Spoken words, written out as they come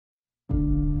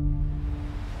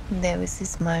And there was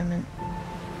this moment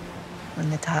when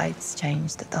the tides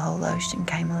changed that the whole ocean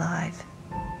came alive.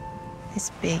 This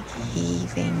big,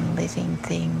 heaving, living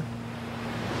thing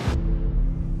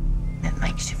that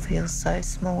makes you feel so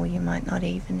small you might not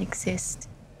even exist.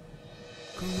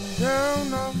 Come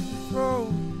down off the road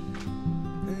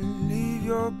and leave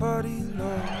your body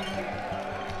low.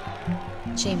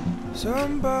 Jim,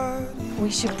 Somebody we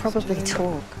should probably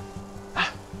talk.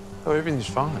 Oh, everything's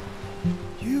fine.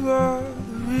 You are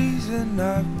the reason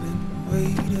I've been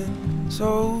waiting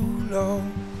so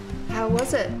long. How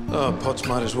was it? Oh, pots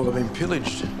might as well have been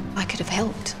pillaged. I could have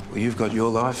helped. Well, you've got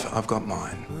your life, I've got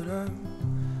mine. But I'm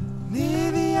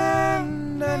near the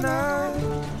end and I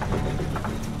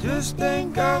just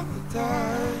ain't got the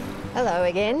time. Hello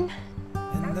again.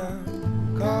 And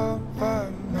I can't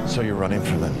find my So you're running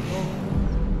from them.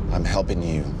 I'm helping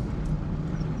you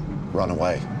run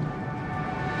away.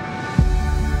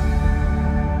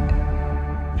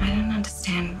 I don't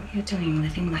understand what you're doing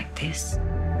living like this.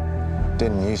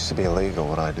 Didn't used to be illegal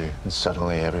what I do. And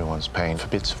suddenly everyone's paying for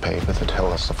bits of paper to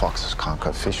tell us the foxes can't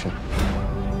go fishing.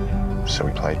 So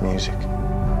we played music.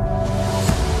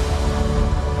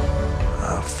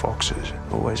 Foxes,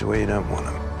 always where you don't want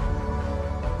them.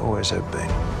 Always have been.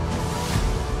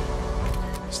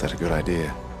 Is that a good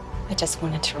idea? I just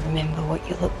wanted to remember what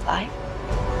you look like.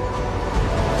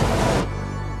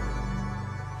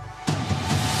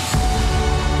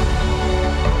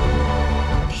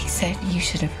 He said you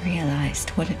should have realized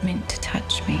what it meant to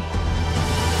touch me.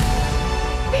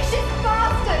 Vicious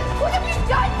bastard! What have you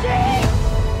done,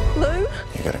 Jim? Lou?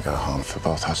 You gotta go home for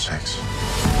both our sakes.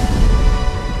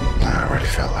 I already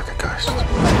felt like a ghost.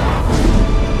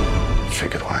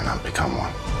 Figured why not become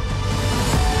one?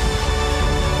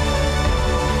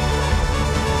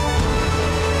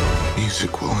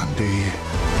 Music will undo you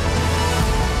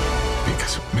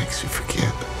because it makes you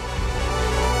forget.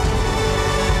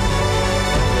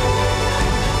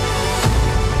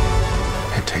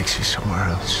 It takes you somewhere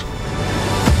else.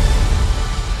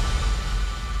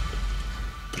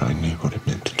 But I knew what it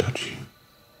meant to